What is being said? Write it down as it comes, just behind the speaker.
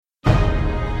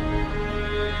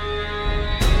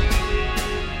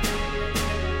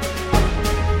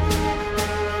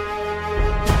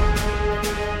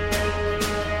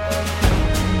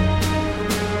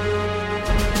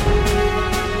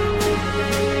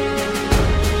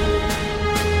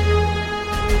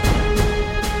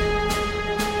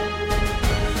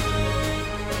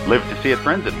Live to see it,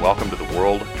 friends, and welcome to The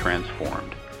World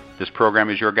Transformed. This program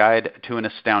is your guide to an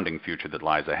astounding future that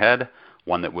lies ahead,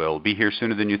 one that will be here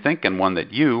sooner than you think, and one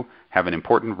that you have an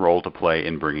important role to play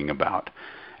in bringing about.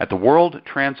 At The World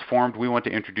Transformed, we want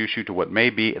to introduce you to what may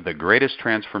be the greatest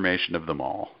transformation of them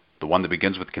all, the one that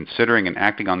begins with considering and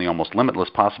acting on the almost limitless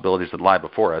possibilities that lie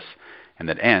before us, and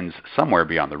that ends somewhere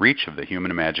beyond the reach of the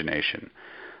human imagination.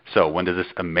 So when does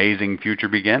this amazing future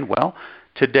begin? Well,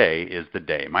 today is the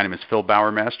day. My name is Phil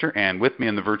Bowermaster, and with me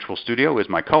in the virtual studio is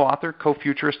my co-author,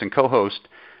 co-futurist, and co-host,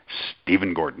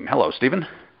 Stephen Gordon. Hello, Stephen.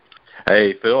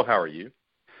 Hey, Phil. How are you?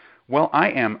 Well, I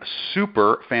am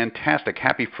super fantastic.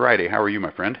 Happy Friday. How are you,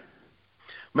 my friend?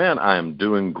 Man, I am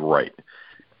doing great.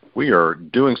 We are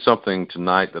doing something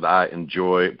tonight that I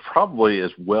enjoy probably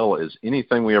as well as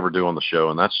anything we ever do on the show,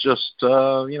 and that's just,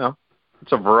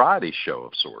 it's a variety show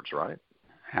of sorts, right?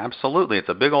 Absolutely. It's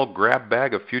a big old grab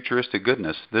bag of futuristic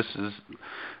goodness. This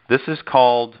is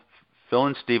called Phil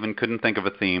and Stephen couldn't think of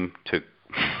a theme to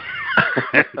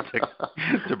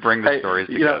to bring the stories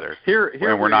together. Here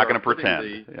we're not going to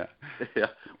pretend.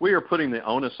 We are putting the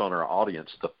onus on our audience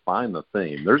to find the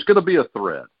theme. There's going to be a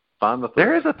thread. Find the thread.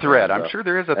 There is a thread. I'm sure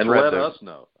there is a thread. And let us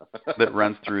know. that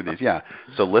runs through these. Yeah.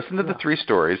 So listen to the three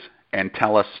stories and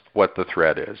tell us what the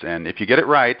thread is. And if you get it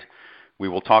right, we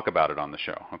will talk about it on the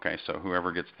show. Okay, so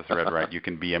whoever gets the thread right, you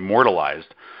can be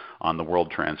immortalized on The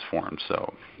World Transformed.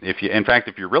 So if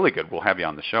you're really good, we'll have you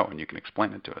on the show and you can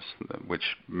explain it to us, which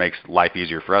makes life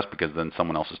easier for us because then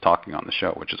someone else is talking on the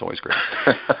show, which is always great.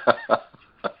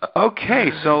 Okay,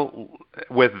 so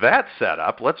with that set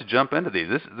up, let's jump into these.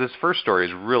 This first story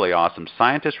is really awesome.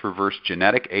 Scientists reverse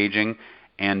genetic aging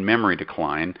and memory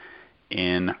decline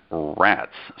in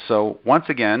rats. So once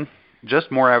again, just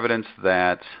more evidence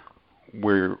that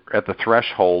we're at the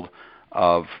threshold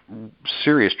of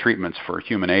serious treatments for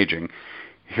human aging.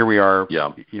 Here we are,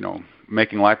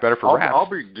 making life better for rats.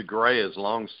 Aubrey de Grey has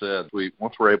long said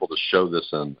once we're able to show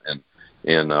this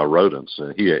in rodents,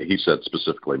 he said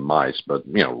specifically mice, but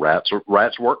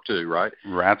rats work too, right?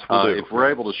 Rats will do. If we're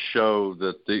able to show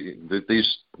that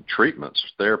these treatments,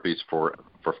 therapies for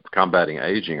combating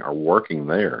aging are working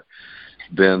there,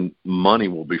 then money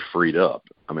will be freed up.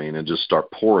 And just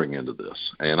start pouring into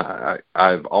this. And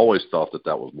I've always thought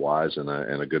that was wise and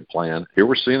a good plan. Here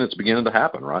we're seeing it's beginning to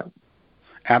happen, right?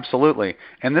 Absolutely.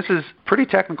 And this is pretty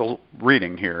technical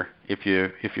reading here if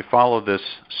you follow this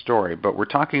story. But we're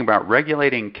talking about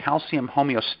regulating calcium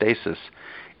homeostasis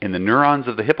in the neurons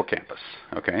of the hippocampus.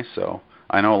 Okay, so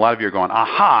I know a lot of you are going,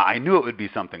 aha, I knew it would be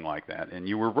something like that. And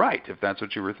you were right if that's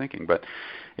what you were thinking. But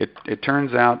it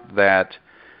turns out that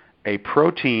a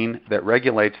protein that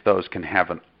regulates those can have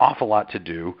an awful lot to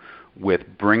do with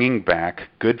bringing back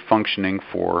good functioning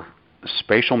for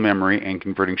spatial memory and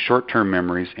converting short-term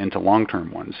memories into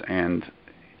long-term ones. And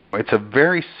it's a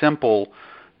very simple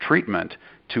treatment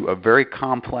to a very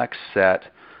complex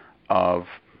set of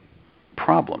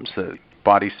problems. The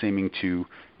body seeming to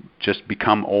just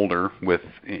become older with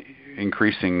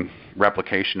increasing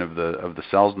replication of the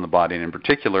cells in the body, and in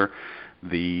particular,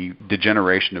 the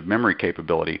degeneration of memory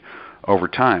capability over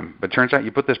time. But it turns out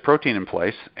you put this protein in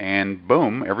place and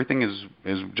boom, everything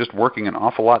is just working an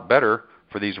awful lot better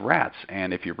for these rats.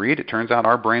 And if you read, it turns out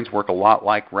our brains work a lot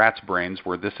like rats' brains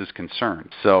where this is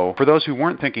concerned. So for those who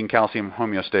weren't thinking calcium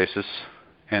homeostasis,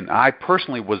 and I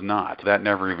personally was not, that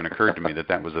never even occurred to me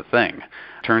that was a thing.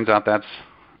 Turns out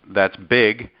that's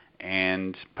big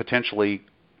and potentially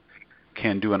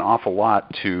can do an awful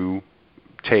lot to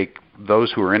take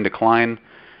those who are in decline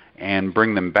and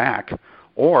bring them back,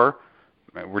 or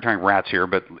we're talking rats here,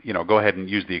 but go ahead and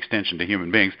use the extension to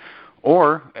human beings,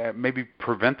 or maybe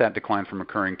prevent that decline from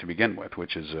occurring to begin with,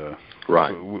 which is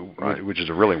which is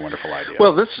a really wonderful idea.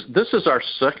 Well, this is our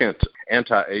second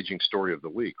anti-aging story of the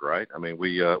week, right?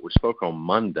 We spoke on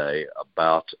Monday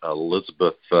about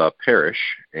Elizabeth Parrish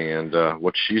and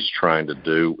what she's trying to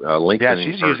do, lengthening.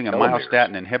 Yeah, she's using a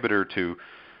myostatin inhibitor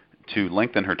to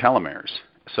lengthen her telomeres.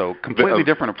 So completely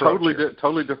different approach.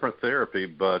 Totally different therapy,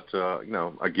 but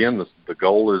again, the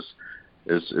goal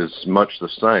is much the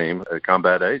same: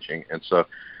 combat aging. And so,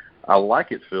 I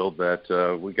like it, Phil,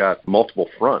 that we got multiple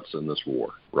fronts in this war.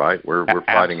 Right? We're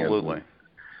fighting. Absolutely.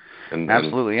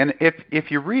 Absolutely. And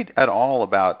if you read at all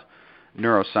about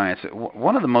neuroscience,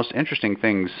 one of the most interesting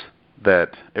things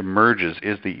that emerges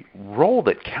is the role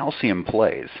that calcium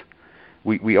plays.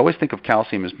 We always think of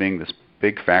calcium as being this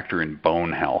big factor in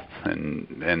bone health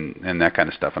and that kind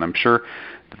of stuff, and I'm sure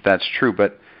that's true.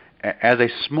 But as a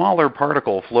smaller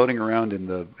particle floating around in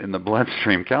the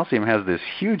bloodstream, calcium has this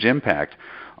huge impact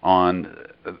on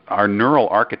our neural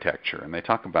architecture. And they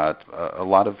talk about a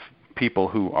lot of people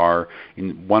who are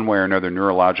in one way or another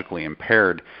neurologically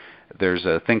impaired, there's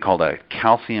a thing called a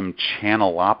calcium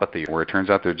channelopathy, where it turns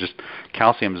out they're just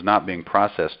calcium is not being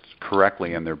processed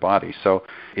correctly in their body. So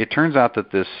it turns out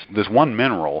that this one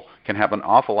mineral can have an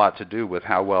awful lot to do with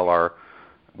how well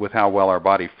our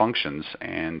body functions.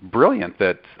 And brilliant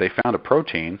that they found a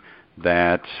protein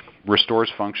that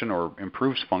restores function or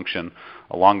improves function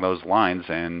along those lines,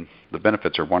 and the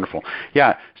benefits are wonderful.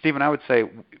 Yeah, Stephen, I would say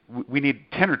we need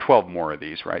 10 or 12 more of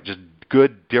these, right? Just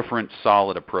good, different,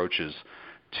 solid approaches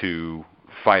to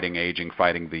fighting aging,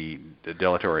 fighting the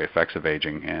deleterious effects of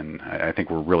aging, and I think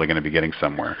we're really going to be getting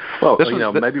somewhere. Well,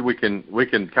 maybe we can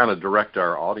kind of direct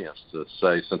our audience to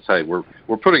say, since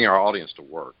we're putting our audience to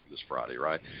work this Friday,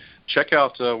 right? Check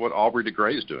out what Aubrey de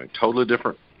Grey is doing. Totally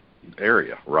different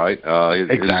area, right?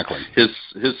 Exactly. His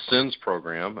SENS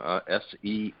program,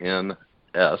 SENS.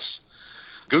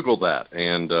 Google that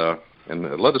and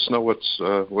let us know what's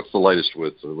the latest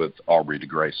with Aubrey de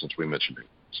Grey, since we mentioned it.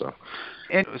 So,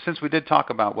 and since we did talk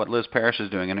about what Liz Parrish is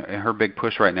doing, and her big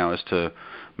push right now is to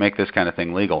make this kind of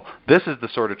thing legal, this is the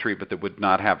sort of treatment that would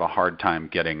not have a hard time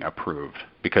getting approved,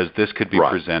 because this could be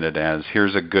presented as,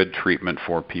 here's a good treatment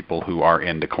for people who are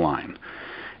in decline.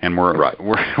 And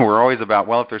we're always about,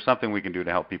 well, if there's something we can do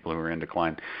to help people who are in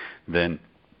decline, then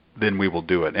we will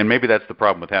do it. And maybe that's the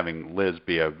problem with having Liz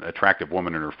be an attractive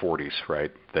woman in her 40s,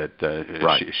 right? That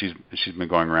she's been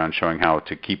going around showing how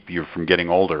to keep you from getting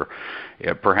older.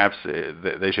 Perhaps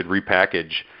they should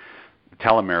repackage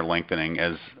telomere lengthening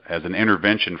as an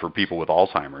intervention for people with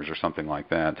Alzheimer's or something like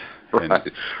that.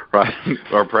 Right.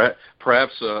 Or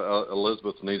perhaps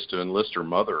Elizabeth needs to enlist her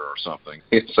mother or something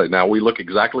and say, now we look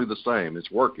exactly the same. It's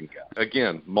working.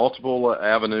 Again, multiple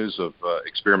avenues of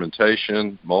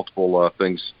experimentation, multiple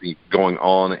things going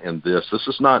on in this. This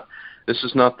is not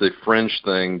the fringe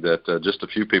thing that just a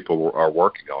few people are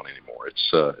working on anymore.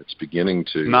 It's beginning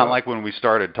to not like when we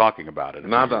started talking about it.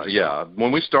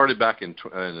 When we started back in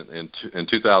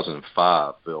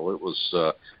 2005, Phil, it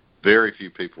was very few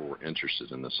people were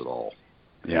interested in this at all.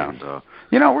 Yeah, and,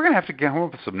 we're going to have to come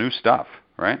up with some new stuff,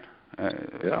 right?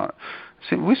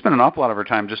 See, we spend an awful lot of our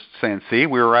time just saying, "See,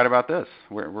 we were right about this."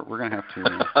 We're going to have to.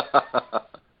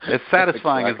 As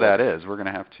satisfying as that is, we're going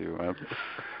to have to.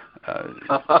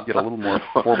 Get a little more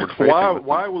forward-facing.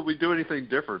 Why would we do anything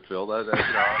different, Phil? And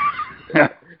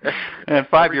in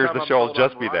 5 years, the show will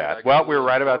just be that. Well, we were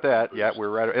right about that. Yeah, we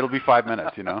were right. It'll be 5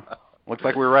 minutes, Looks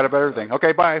like we were right about everything.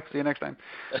 Okay, bye. See you next time.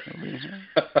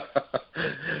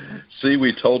 See,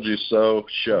 we told you so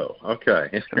show. Okay.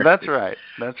 That's right.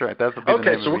 That's the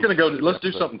okay, so we're going to go. Let's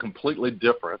do something completely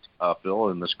different, Phil,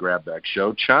 in this grab bag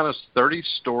show. China's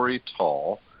 30-story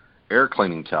tall air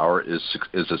cleaning tower is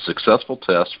a successful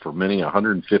test for many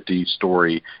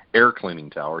 150-story air cleaning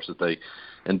towers that they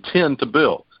intend to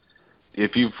build.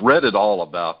 If you've read it all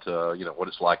about what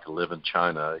it's like to live in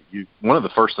China, one of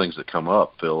the first things that come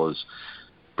up, Phil, is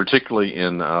particularly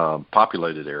in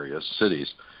populated areas,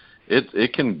 cities,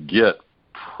 it can get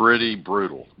pretty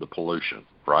brutal, the pollution,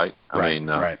 right? I mean,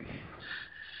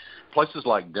 places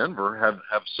like Denver have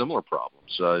similar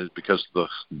problems because the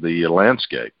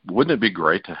landscape. Wouldn't it be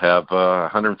great to have a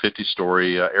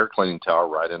 150-story air cleaning tower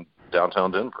right in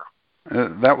downtown Denver?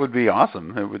 That would be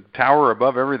awesome. It would tower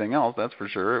above everything else, that's for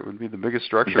sure. It would be the biggest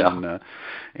structure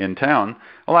in town.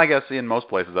 Well, I guess in most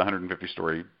places, a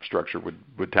 150-story structure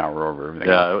would tower over everything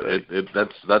else.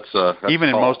 That's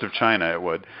even tall. In most of China, it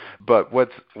would. But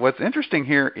what's interesting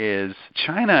here is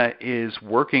China is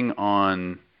working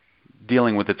on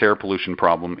dealing with its air pollution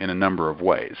problem in a number of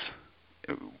ways.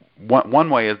 One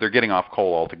way is they're getting off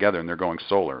coal altogether and they're going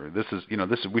solar. This is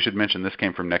we should mention this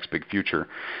came from Next Big Future,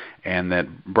 and that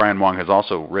Brian Wong has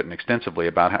also written extensively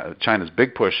about how China's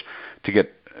big push to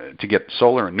get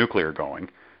solar and nuclear going,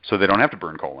 so they don't have to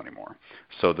burn coal anymore,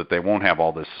 so that they won't have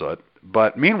all this soot.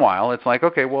 But meanwhile, it's like,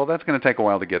 okay, well, that's going to take a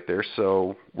while to get there,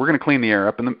 so we're going to clean the air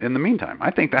up in the meantime.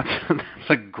 I think that's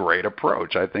a great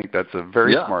approach. I think that's a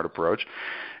very smart approach,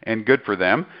 and good for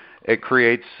them. It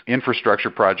creates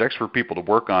infrastructure projects for people to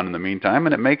work on in the meantime,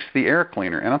 and it makes the air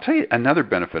cleaner. And I'll tell you another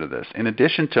benefit of this. In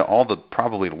addition to all the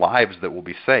probably lives that will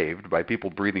be saved by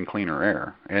people breathing cleaner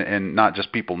air, and not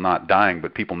just people not dying,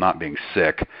 but people not being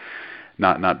sick,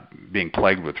 not being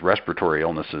plagued with respiratory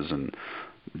illnesses and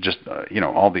just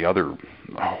all the other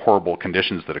horrible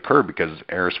conditions that occur because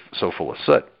air is so full of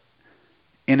soot.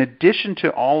 In addition to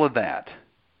all of that,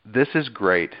 this is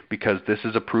great because this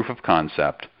is a proof of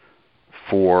concept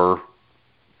for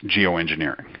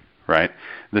geoengineering, right?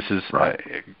 This is,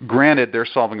 granted, they're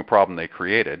solving a problem they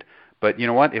created, but you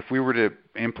know what? If we were to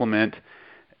implement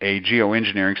a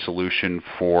geoengineering solution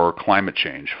for climate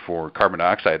change, for carbon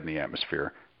dioxide in the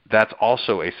atmosphere, that's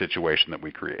also a situation that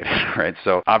we created, right?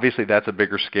 So obviously that's a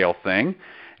bigger scale thing,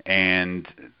 and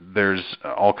there's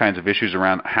all kinds of issues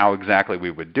around how exactly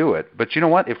we would do it. But you know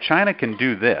what? If China can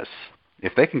do this,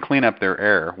 if they can clean up their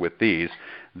air with these,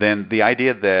 then the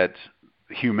idea that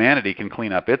humanity can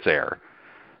clean up its air,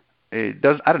 it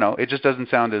just doesn't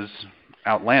sound as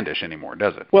outlandish anymore,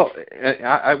 does it? Well,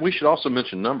 we should also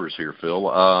mention numbers here, Phil.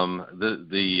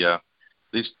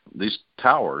 These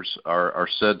towers are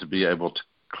said to be able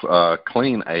to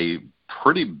clean a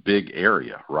pretty big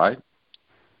area, right?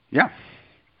 Yeah.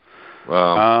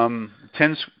 10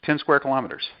 square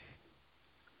kilometers.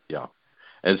 Yeah.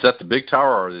 And is that the big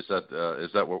tower, or is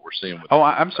that what we're seeing? With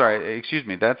I'm sorry. Excuse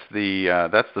me. That's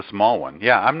the small one.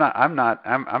 Yeah. I'm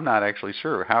not actually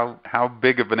sure how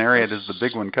big of an area does the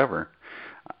big one cover.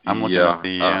 I'm looking at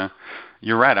the.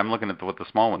 You're right. I'm looking at what the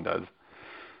small one does.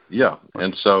 Yeah,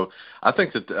 and so I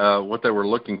think that what they were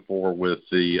looking for with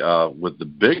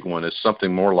the big one is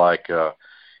something more like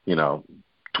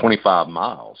 25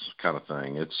 miles kind of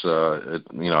thing. It's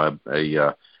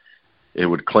it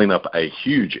would clean up a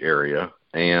huge area,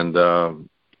 and what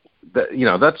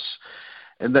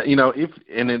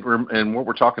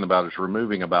we're talking about is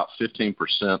removing about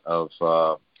 15%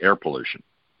 of air pollution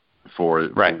for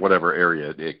whatever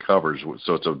area it covers.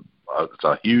 So it's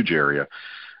a huge area.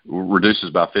 Reduces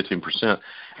about 15%,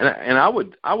 and I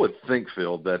would think,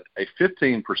 Phil, that a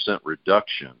 15%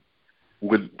 reduction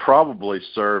would probably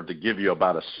serve to give you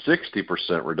about a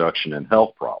 60% reduction in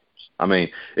health problems. I mean,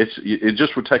 it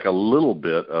just would take a little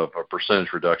bit of a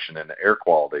percentage reduction in the air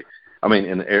quality. I mean,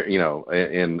 in air,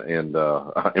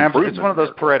 improvement. It's one of those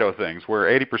Pareto things where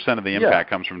 80% of the impact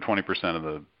comes from 20% of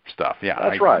the stuff. Yeah,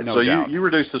 that's right. No doubt. You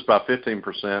reduce this by 15%,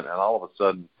 and all of a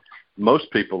sudden,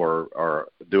 most people are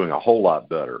doing a whole lot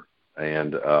better,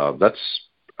 and I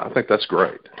think that's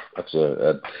great. That's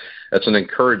an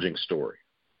encouraging story.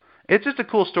 It's just a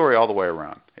cool story all the way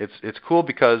around. It's cool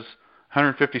because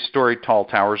 150-story tall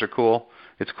towers are cool.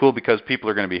 It's cool because people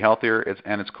are going to be healthier.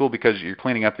 It's cool because you're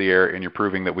cleaning up the air and you're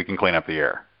proving that we can clean up the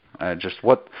air. So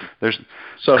is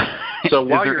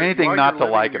there anything not to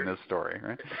like in this story,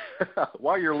 right?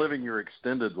 While you're living your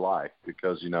extended life,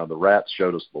 because the rats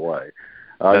showed us the way.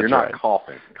 You're not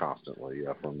coughing constantly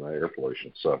from the air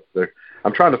pollution. So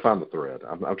I'm trying to find the thread.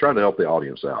 I'm trying to help the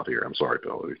audience out here. I'm sorry,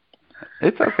 Bill.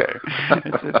 It's okay.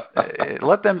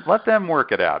 Let them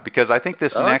work it out, because I think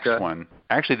this next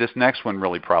one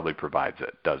really probably provides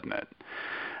it, doesn't it?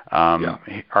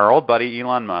 Our old buddy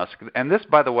Elon Musk, and this,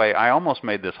 by the way, I almost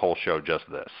made this whole show just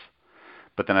this.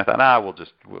 But then I thought,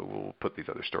 we'll put these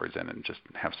other stories in and just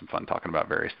have some fun talking about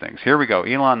various things. Here we go.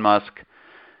 Elon Musk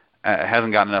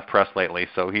hasn't gotten enough press lately,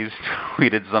 so he's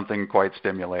tweeted something quite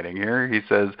stimulating here. He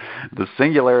says, the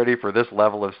singularity for this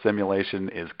level of simulation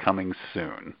is coming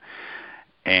soon.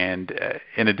 And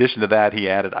in addition to that, he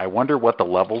added, I wonder what the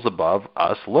levels above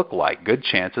us look like. Good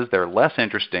chances they're less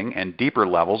interesting and deeper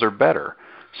levels are better.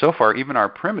 So far, even our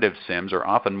primitive sims are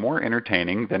often more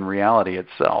entertaining than reality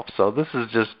itself. So this is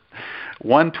just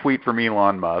one tweet from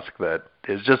Elon Musk that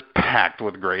is just packed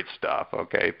with great stuff.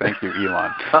 Okay, thank you,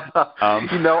 Elon.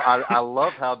 I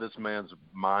love how this man's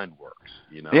mind works.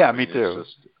 Yeah, me too.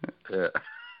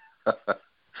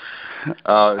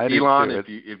 Elon,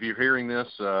 if you're hearing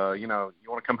this, you want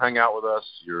to come hang out with us,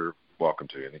 you're welcome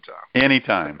to anytime.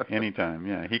 Anytime.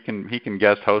 Yeah, he can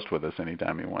guest host with us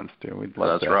anytime he wants to. We'd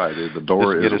love That's right. The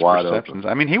door is wide open.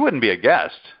 I mean, he wouldn't be a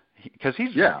guest because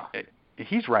he's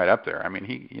right up there. I mean,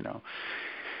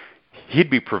 he'd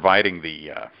be providing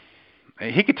the.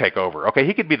 He could take over. Okay,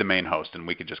 he could be the main host, and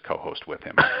we could just co-host with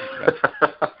him.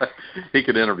 He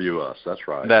could interview us. That's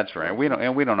right. That's right. We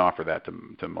don't offer that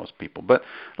to most people. But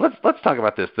let's talk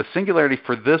about this. The singularity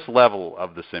for this level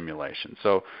of the simulation.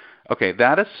 So, okay,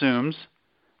 that assumes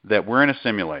that we're in a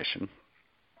simulation.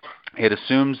 It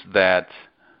assumes that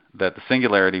the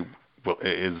singularity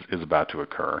is about to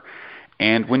occur.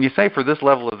 And when you say for this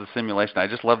level of the simulation, I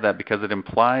just love that because it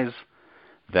implies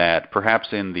that perhaps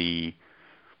in the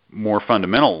more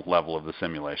fundamental level of the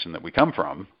simulation that we come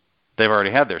from, they've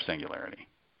already had their singularity.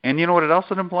 And you know what it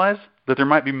also implies? That there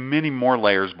might be many more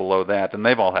layers below that, and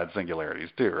they've all had singularities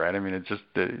too, right? I mean, it's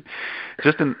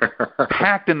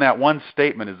packed in that one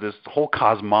statement is this whole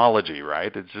cosmology,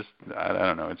 right? It's just, I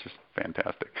don't know, it's just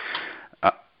fantastic.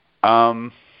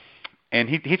 And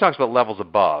he talks about levels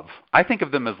above. I think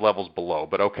of them as levels below,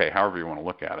 but okay, however you want to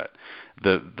look at it.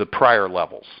 The prior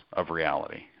levels of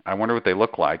reality. I wonder what they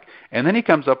look like. And then he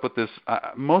comes up with this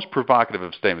most provocative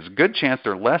of statements. Good chance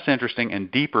they're less interesting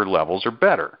and deeper levels are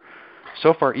better.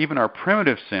 So far, even our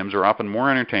primitive sims are often more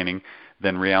entertaining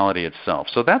than reality itself.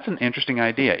 So that's an interesting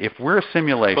idea. If we're a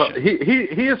simulation, well,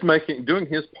 he is doing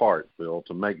his part, Phil,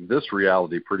 to make this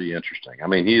reality pretty interesting. I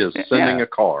mean, he is sending a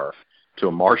car to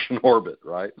a Martian orbit,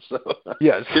 right? So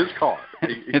yes, his car.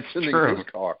 He's sending his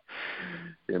car.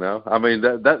 You know, I mean,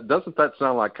 that doesn't that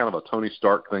sound like kind of a Tony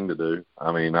Stark thing to do?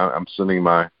 I mean, I'm sending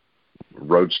my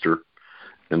Roadster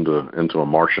into a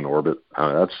Martian orbit.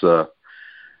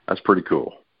 That's pretty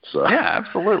cool. So yeah,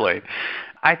 absolutely.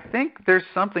 I think there's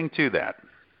something to that.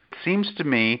 It seems to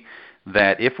me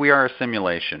that if we are a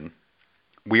simulation,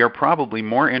 we are probably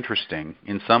more interesting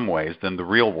in some ways than the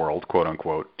real world, quote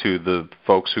unquote, to the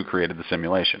folks who created the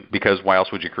simulation. Because why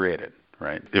else would you create it,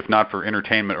 right? If not for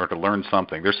entertainment or to learn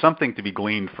something. There's something to be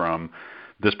gleaned from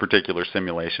this particular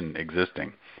simulation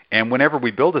existing. And whenever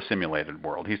we build a simulated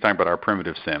world, he's talking about our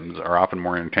primitive sims are often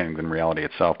more entertaining than reality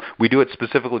itself. We do it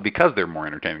specifically because they're more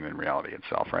entertaining than reality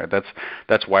itself, right?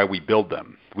 That's why we build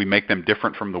them. We make them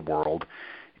different from the world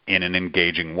in an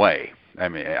engaging way. I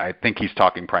mean, I think he's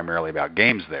talking primarily about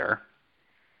games there,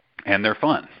 and they're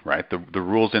fun, right? The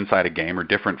rules inside a game are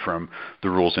different from the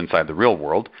rules inside the real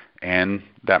world, and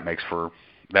that makes for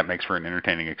an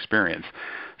entertaining experience.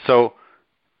 So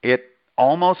it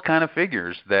almost kind of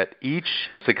figures that each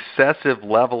successive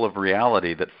level of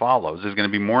reality that follows is going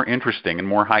to be more interesting and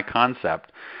more high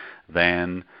concept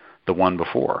than the one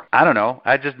before. I don't know.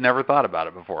 I just never thought about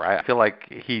it before. I feel like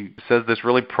he says this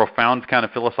really profound kind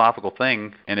of philosophical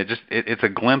thing, and it's a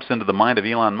glimpse into the mind of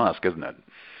Elon Musk, isn't it?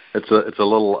 It's a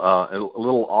little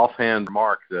offhand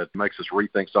remark that makes us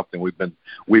rethink something we've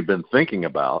been thinking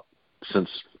about since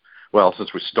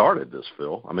we started this,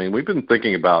 Phil. I mean, we've been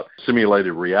thinking about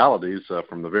simulated realities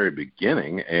from the very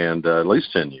beginning, and at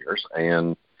least 10 years,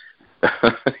 and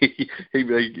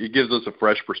he gives us a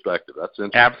fresh perspective. That's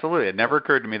interesting. Absolutely. It never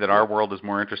occurred to me that our world is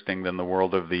more interesting than the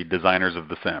world of the designers of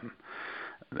The Sim.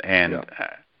 And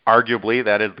arguably,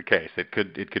 that is the case. It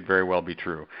could very well be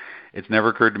true. It's never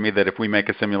occurred to me that if we make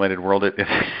a simulated world,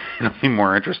 it'll be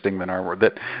more interesting than our world.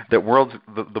 That worlds,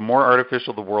 the more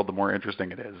artificial the world, the more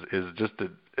interesting it is just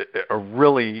a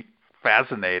really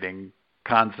fascinating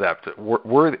concept.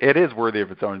 It is worthy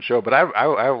of its own show, but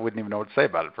I wouldn't even know what to say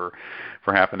about it for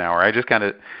half an hour.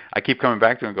 I keep coming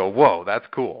back to it and go, whoa, that's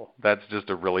cool. That's just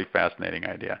a really fascinating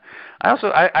idea.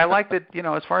 I like that,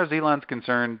 as far as Elon's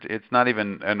concerned, it's not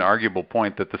even an arguable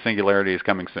point that the singularity is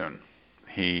coming soon.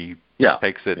 He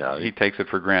takes it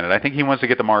for granted. I think he wants to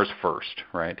get to Mars first,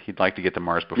 right? He'd like to get to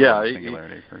Mars before the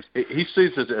singularity first. He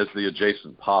sees it as the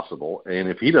adjacent possible, and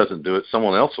if he doesn't do it,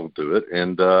 someone else will do it,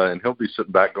 and he'll be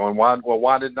sitting back going, why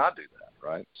didn't I do that,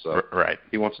 right? So right.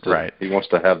 He wants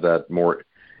to have that more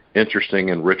interesting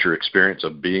and richer experience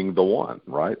of being the one,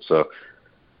 right? So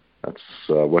that's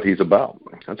what he's about.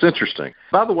 That's interesting.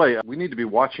 By the way, we need to be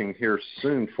watching here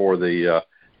soon for the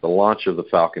launch of the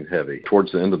Falcon Heavy.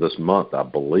 Towards the end of this month, I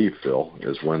believe, Phil,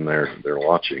 is when they're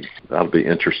launching. That'll be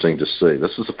interesting to see.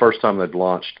 This is the first time they've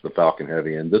launched the Falcon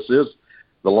Heavy, and this is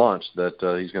the launch that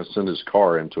he's going to send his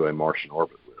car into a Martian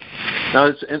orbit with. Now,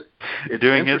 it's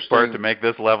doing his part to make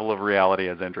this level of reality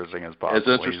as interesting as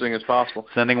possible. As interesting as possible.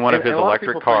 Sending one of his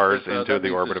electric cars into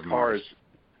the orbit of Mars.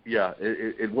 A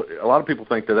lot of people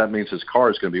think that means his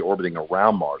car is going to be orbiting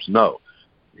around Mars. No.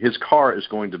 His car is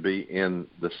going to be in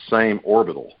the same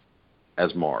orbital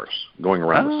as Mars, going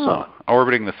around the sun.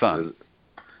 Orbiting the sun.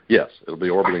 Yes, it'll be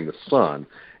orbiting the sun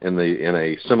in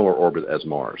a similar orbit as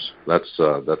Mars. That's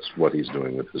what he's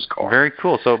doing with his car. Very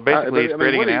cool. So basically, he's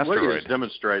creating an asteroid. What he's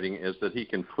demonstrating is that he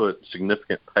can put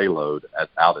significant payload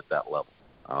out at that level.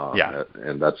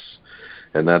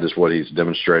 And that is what he's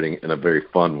demonstrating in a very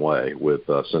fun way with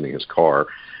sending his car.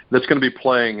 That's going to be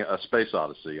playing a Space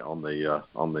Odyssey on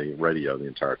the radio the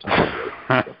entire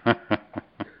time.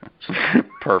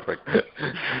 Perfect. At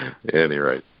any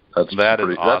rate, awesome.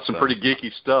 That's some pretty geeky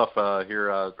stuff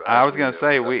here. I was going to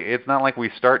say, it's not like we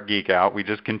start geek out; we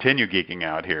just continue geeking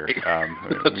out here.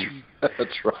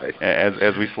 That's right.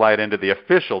 As we slide into the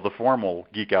formal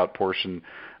geek out portion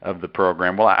of the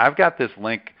program. Well, I've got this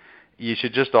link. You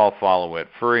should just all follow it.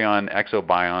 Furrion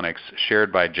Exobionics,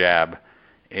 shared by Jab.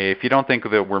 If you don't think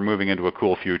that we're moving into a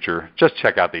cool future, just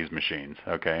check out these machines,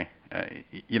 okay?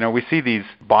 We see these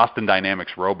Boston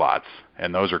Dynamics robots,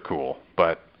 and those are cool.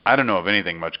 But I don't know of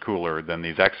anything much cooler than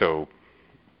these exo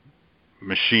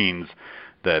machines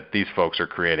that these folks are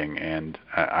creating. And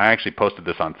I actually posted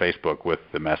this on Facebook with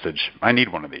the message, I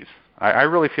need one of these. I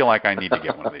really feel like I need to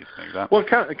get one of these things. Well,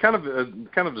 kind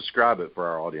of describe it for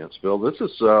our audience, Bill. This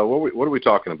is what are we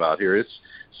talking about here? It's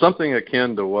something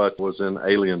akin to what was in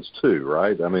Aliens 2,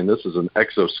 right? I mean, this is an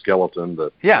exoskeleton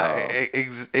that. Yeah,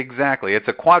 exactly. It's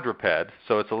a quadruped,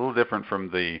 so it's a little different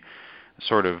from the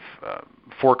sort of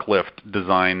forklift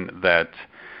design that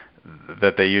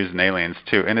they use in Aliens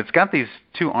too. And it's got these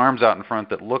two arms out in front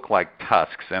that look like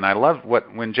tusks. And I love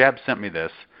when Jab sent me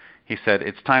this, he said,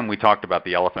 "It's time we talked about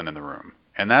the elephant in the room."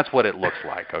 And that's what it looks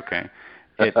like, okay?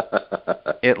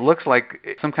 It looks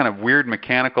like some kind of weird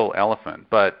mechanical elephant,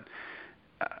 but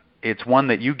it's one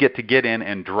that you get in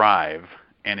and drive,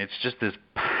 and it's just this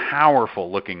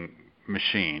powerful looking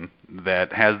machine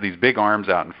that has these big arms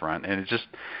out in front, and it just,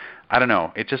 I don't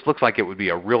know, it just looks like it would be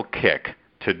a real kick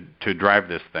to drive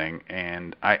this thing.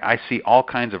 And I see all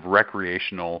kinds of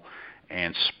recreational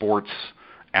and sports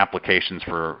applications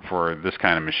for this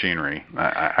kind of machinery.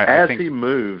 I think he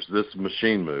moves, this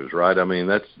machine moves, right? I mean,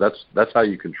 that's how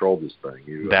you control this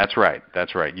thing. That's right.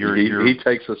 He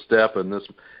takes a step, and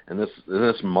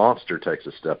this monster takes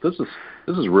a step. This is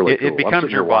really cool. It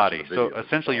becomes your body. So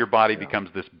essentially, your body becomes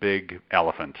this big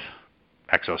elephant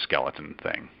exoskeleton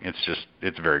thing.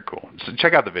 It's very cool. So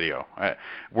check out the video.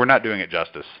 We're not doing it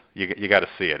justice. You got to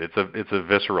see it. It's a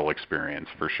visceral experience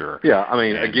for sure. Yeah, I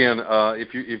mean, again,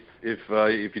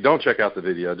 if you don't check out the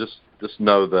video, just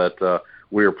know that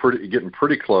we are getting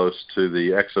pretty close to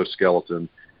the exoskeleton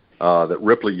that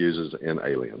Ripley uses in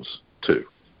Aliens 2.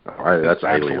 All right, that's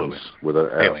Aliens with an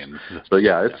S. Aliens. So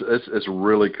yeah, it's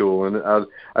really cool, and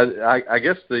I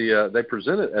guess they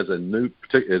present it as a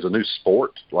new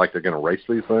sport, like they're going to race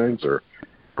these things or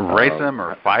race them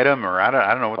or fight them, or I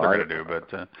don't know what they're going to do,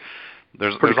 but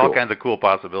there's all kinds of cool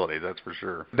possibilities, that's for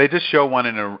sure. They just show one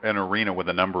in an arena with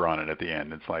a number on it at the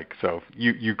end. It's like, so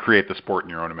you create the sport in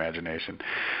your own imagination.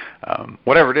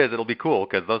 Whatever it is, it'll be cool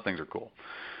because those things are cool.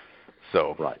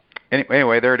 So right.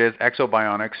 Anyway, there it is,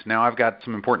 Exobionics. Now I've got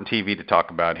some important TV to talk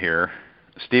about here.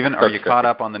 Stephen, are you caught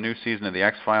up on the new season of The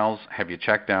X-Files? Have you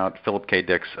checked out Philip K.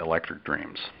 Dick's Electric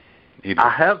Dreams? I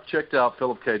have checked out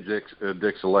Philip K.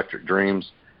 Dick's Electric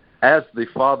Dreams. As the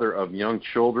father of young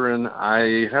children,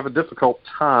 I have a difficult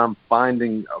time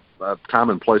finding a time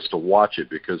and place to watch it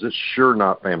because it's sure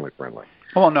not family-friendly.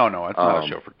 Well, no, it's not a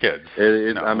show for kids.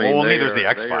 No. I mean, neither is The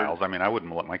X-Files. I mean, I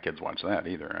wouldn't let my kids watch that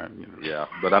either. Yeah,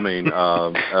 but I mean,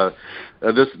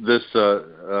 this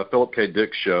Philip K.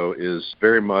 Dick show is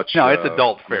very much... No, it's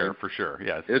adult fare for sure.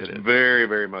 Yes, it's very,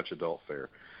 very much adult fare.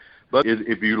 But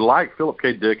if you like Philip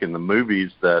K. Dick and the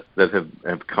movies that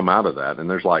have come out of that, and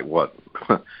there's like, what,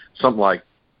 something like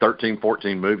 13,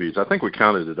 14 movies. I think we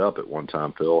counted it up at one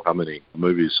time, Phil, how many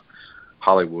movies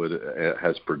Hollywood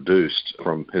has produced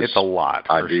from his It's a lot,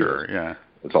 ideas. For sure, yeah.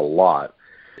 It's a lot.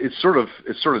 It's sort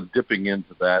of dipping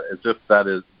into that as if that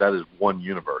is one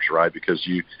universe, right? Because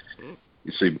you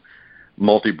see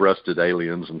multi-breasted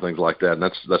aliens and things like that, and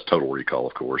that's Total Recall,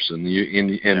 of course. And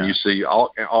you see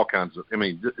all kinds of. I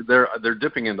mean, they're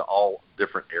dipping into all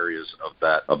different areas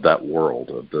of that world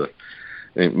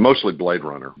mostly Blade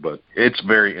Runner, but it's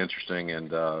very interesting.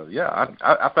 And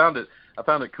I found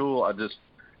it cool. I just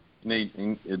need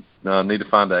to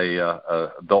find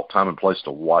a adult time and place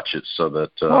to watch it so that.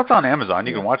 Well, it's on Amazon.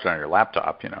 You can watch it on your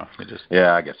laptop.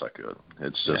 Yeah, I guess I could.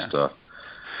 It's just.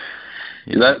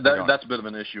 That's a bit of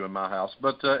an issue in my house,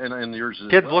 but and yours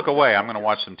is. Kids, look away. I'm going to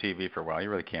watch some TV for a while. You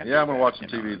really can't. Yeah, I'm going to watch some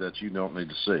TV that you don't need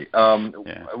to see.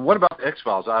 What about the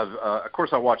X-Files? Of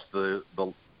course, I watched the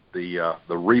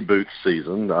reboot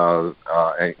season.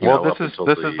 This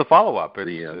is the follow-up.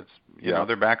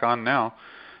 They're back on now.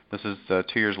 This is 2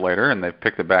 years later, and they've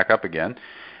picked it back up again.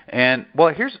 And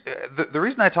well, here's the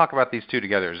reason I talk about these two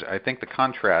together is I think the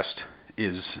contrast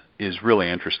is really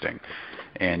interesting,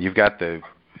 and you've got the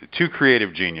two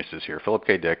creative geniuses here, Philip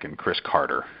K. Dick and Chris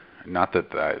Carter. Not that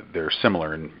they're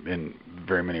similar in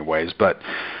very many ways, but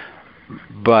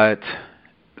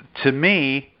to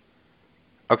me,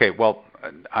 okay, well,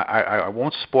 I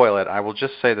won't spoil it. I will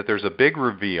just say that there's a big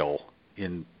reveal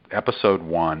in episode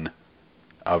 1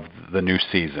 of the new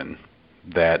season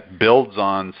that builds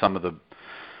on some of the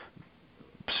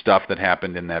stuff that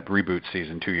happened in that reboot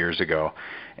season 2 years ago,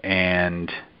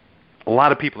 and a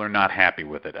lot of people are not happy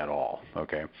with it at all.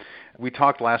 Okay, we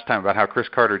talked last time about how Chris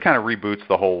Carter kind of reboots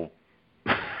the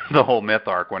whole myth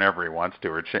arc whenever he wants to,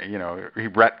 or he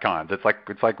retcons. It's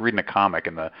like reading a comic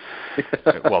in the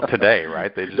today,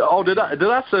 right? They just, did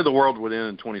I say the world would end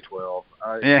in 2012?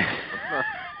 Yeah.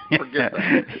 Forget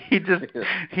that.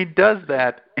 He does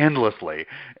that endlessly,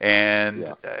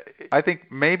 and I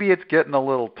think maybe it's getting a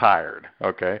little tired.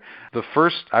 Okay,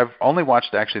 I've only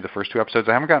watched actually the first 2 episodes.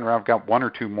 I haven't gotten around. I've got 1 or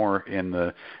 2 more in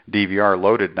the DVR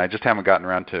loaded, and I just haven't gotten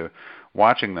around to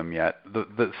watching them yet.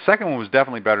 The second one was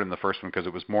definitely better than the first one because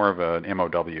it was more of an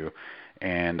MOW,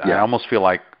 and I almost feel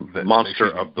like the Monster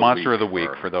of the Week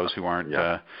for those who aren't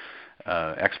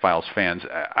X-Files fans.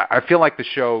 I feel like the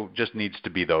show just needs to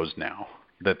be those now.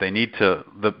 that they need to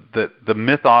the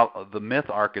myth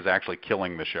arc is actually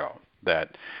killing the show.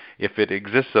 That if it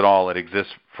exists at all, it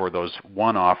exists for those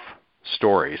one-off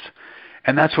stories,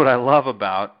 and that's what I love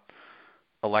about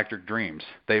Electric Dreams.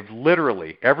 They've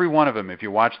literally, every one of them, if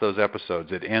you watch those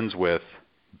episodes, it ends with,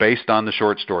 based on the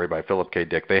short story by Philip K.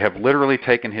 Dick. They have literally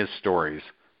taken his stories,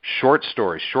 short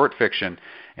fiction,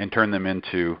 and turned them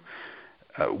into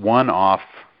one-off.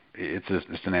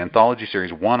 It's an anthology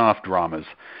series, one-off dramas.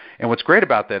 And what's great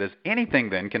about that is anything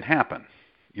then can happen.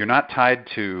 You're not tied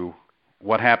to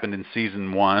what happened in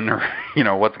season 1 or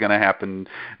what's going to happen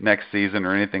next season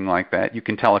or anything like that. You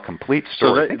can tell a complete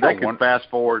story. So they could fast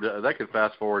forward. They could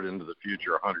fast forward into the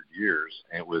future 100 years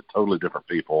and with totally different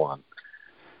people,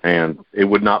 and it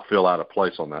would not feel out of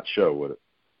place on that show, would it?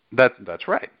 That's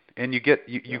right. And you get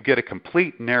a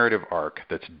complete narrative arc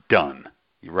that's done.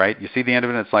 Right? You see the end of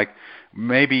it, and it's like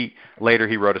maybe later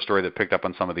he wrote a story that picked up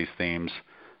on some of these themes,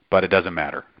 but it doesn't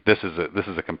matter. This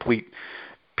is a complete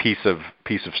piece of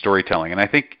storytelling. And I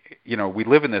think we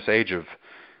live in this age of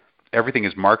everything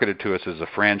is marketed to us as a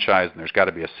franchise, and there's got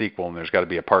to be a sequel, and there's got to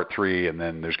be a part 3, and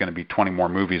then there's going to be 20 more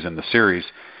movies in the series,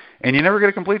 and you never get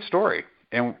a complete story.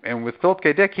 And with Philip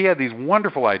K. Dick, he had these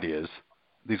wonderful ideas,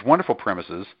 these wonderful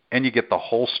premises, and you get the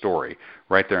whole story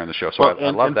right there in the show. So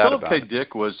I love that Philip about K.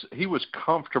 Dick was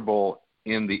comfortable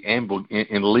in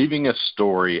leaving a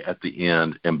story at the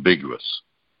end ambiguous.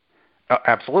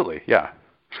 Absolutely, yeah.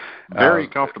 Very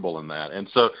comfortable in that. And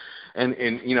so, and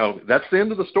that's the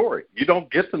end of the story. You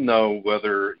don't get to know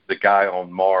whether the guy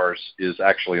on Mars is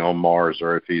actually on Mars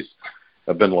or if he's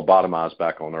been lobotomized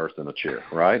back on Earth in a chair,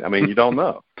 right? I mean, you don't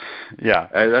know. Yeah.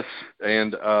 And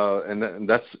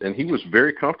he was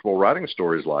very comfortable writing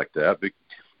stories like that.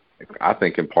 I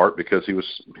think in part because he didn't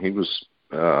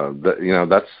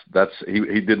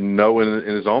know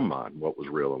in his own mind what was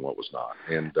real and what was not.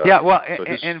 And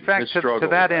in fact, to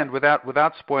that end,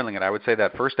 without spoiling it, I would say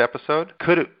that first episode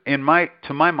to my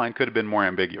mind could have been more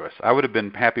ambiguous. I would have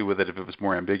been happy with it if it was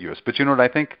more ambiguous. But you know what I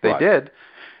think they did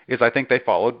is I think they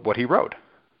followed what he wrote.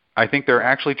 I think they're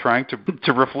actually trying to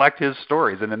reflect his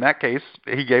stories, and in that case,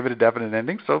 he gave it a definite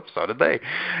ending. So did they,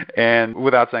 and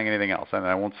without saying anything else. And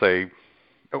I won't say.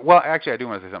 Well, actually, I do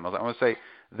want to say something else. I want to say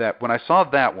that when I saw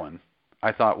that one,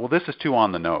 I thought, well, this is too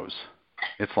on the nose.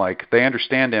 It's like they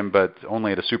understand him, but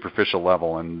only at a superficial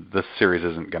level, and this series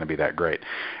isn't going to be that great.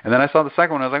 And then I saw the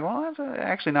second one, I was like, well, that's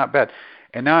actually not bad.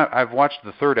 And now I've watched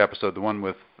the third episode, the one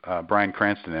with Bryan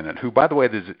Cranston in it, who, by the way,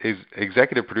 is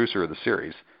executive producer of the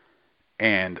series.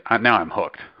 And now I'm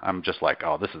hooked. I'm just like,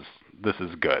 oh, this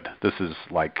is good. This is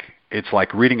like, it's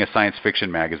like reading a science fiction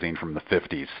magazine from the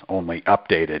 50s, only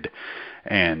updated,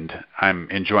 and I'm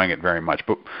enjoying it very much.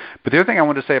 But the other thing I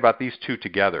wanted to say about these two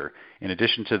together, in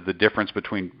addition to the difference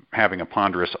between having a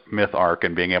ponderous myth arc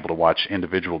and being able to watch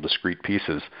individual discrete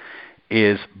pieces,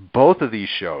 is both of these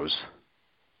shows,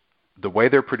 the way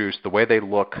they're produced, the way they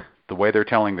look, the way they're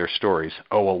telling their stories,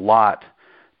 owe a lot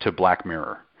to Black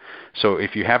Mirror. So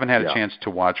if you haven't had a chance to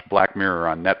watch Black Mirror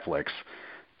on Netflix,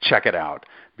 check it out,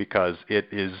 because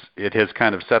it has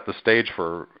kind of set the stage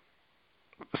for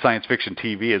science fiction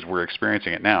TV as we're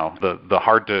experiencing it now. The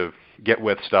hard to get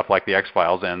with stuff like the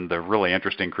X-Files and the really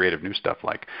interesting creative new stuff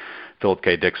like Philip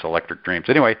K. Dick's Electric Dreams.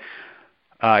 Anyway,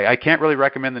 I can't really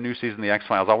recommend the new season of the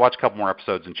X-Files. I'll watch a couple more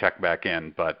episodes and check back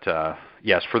in. But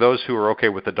yes, for those who are okay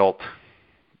with adult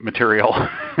material,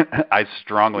 I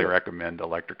strongly recommend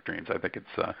Electric Dreams. I think it's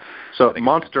so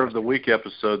Monster of the Week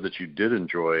episode that you did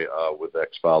enjoy with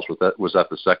X-Files. Was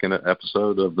that the second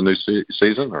episode of the new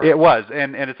season? Or? It was,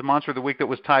 and it's a Monster of the Week that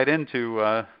was tied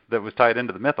into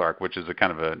the myth arc, which is a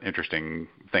kind of an interesting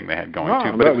thing they had going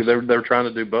too. But they were trying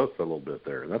to do both a little bit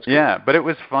there. That's cool. Yeah, but it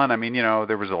was fun. I mean,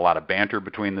 there was a lot of banter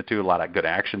between the two, a lot of good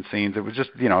action scenes. It was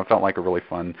just, it felt like a really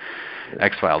fun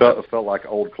X-Files. It felt like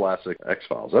old classic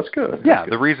X-Files. That's good. Yeah,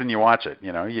 the reason you watch it,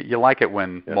 you like it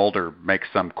when Mulder makes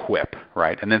some quip,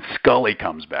 right, and then Scully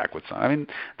comes back with some. I mean,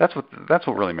 that's what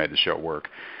really made the show work.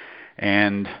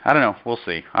 And I don't know, we'll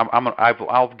see.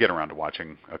 I'll get around to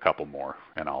watching a couple more,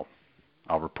 and I'll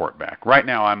report back. Right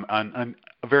now, I'm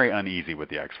very uneasy with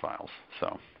the X-Files.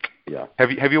 So, yeah.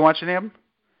 Have you watched any of them?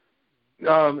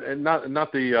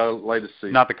 Not the latest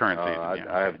season. Not the current season.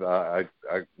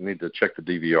 I need to check the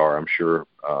DVR. I'm sure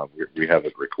we have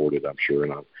it recorded. I'm sure,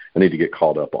 and I need to get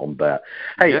caught up on that.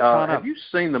 Hey, have you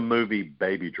seen the movie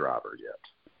Baby Driver yet?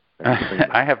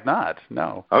 I have not.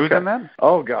 No. Okay. Who's in that?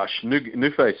 Oh gosh,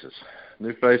 new faces.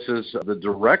 New faces. The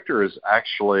director is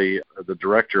actually the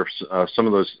director of some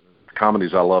of those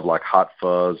comedies I love, like Hot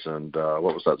Fuzz and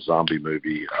what was that zombie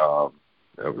movie?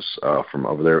 It was from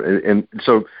over there. And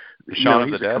so Shaun of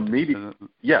he's the Dead? Comedian.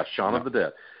 Yes, Shaun of the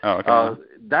Dead. Oh, okay.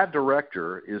 That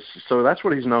director that's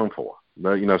what he's known for.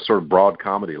 Sort of broad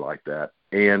comedy like that.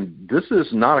 And this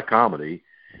is not a comedy.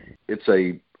 It's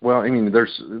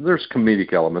there's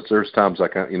comedic elements. There's times I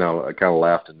kind of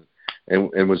laughed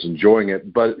and was enjoying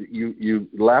it, but you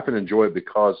laugh and enjoy it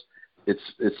because it's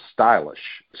stylish.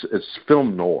 It's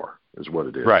film noir is what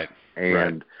it is. Right.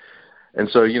 And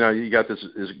so you got this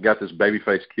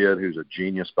babyface kid who's a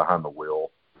genius behind the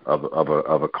wheel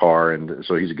of a car, and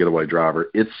so he's a getaway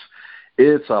driver.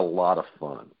 It's a lot of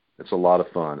fun. It's a lot of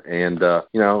fun, and I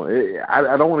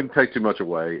don't want to take too much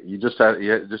away. You just have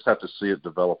to see it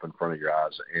develop in front of your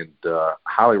eyes, and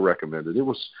highly recommend it. It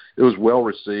was well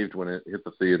received when it hit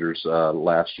the theaters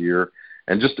last year,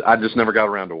 and I just never got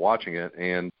around to watching it.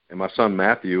 And my son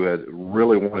Matthew had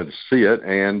really wanted to see it,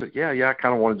 and I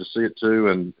kind of wanted to see it too,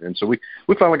 and so we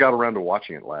finally got around to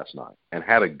watching it last night and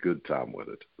had a good time with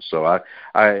it. So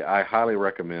I highly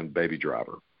recommend Baby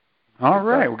Driver. All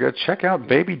right, we're going to check out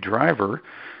Baby Driver.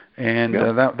 And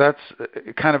that's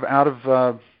kind of out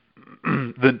of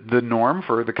the norm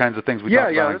for the kinds of things we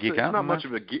talk about on Geek Out.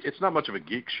 It's not much of a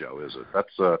geek show, is it?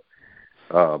 That's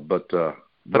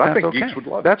but I think geeks would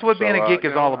love it. That's what being a geek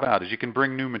is all about. Is you can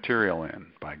bring new material in.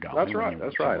 By golly,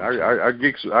 that's right.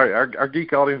 Our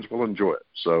geek audience will enjoy it.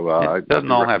 So it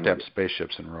doesn't all have to have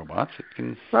spaceships and robots. It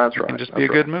can just be a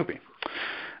good movie.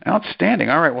 Outstanding.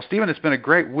 All right. Well, Stephen, it's been a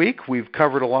great week. We've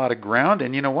covered a lot of ground,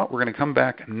 and you know what? We're going to come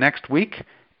back next week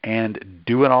and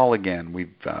do it all again. We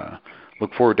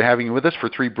look forward to having you with us for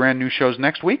 3 brand new shows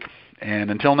next week. And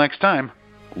until next time,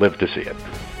 live to see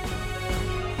it.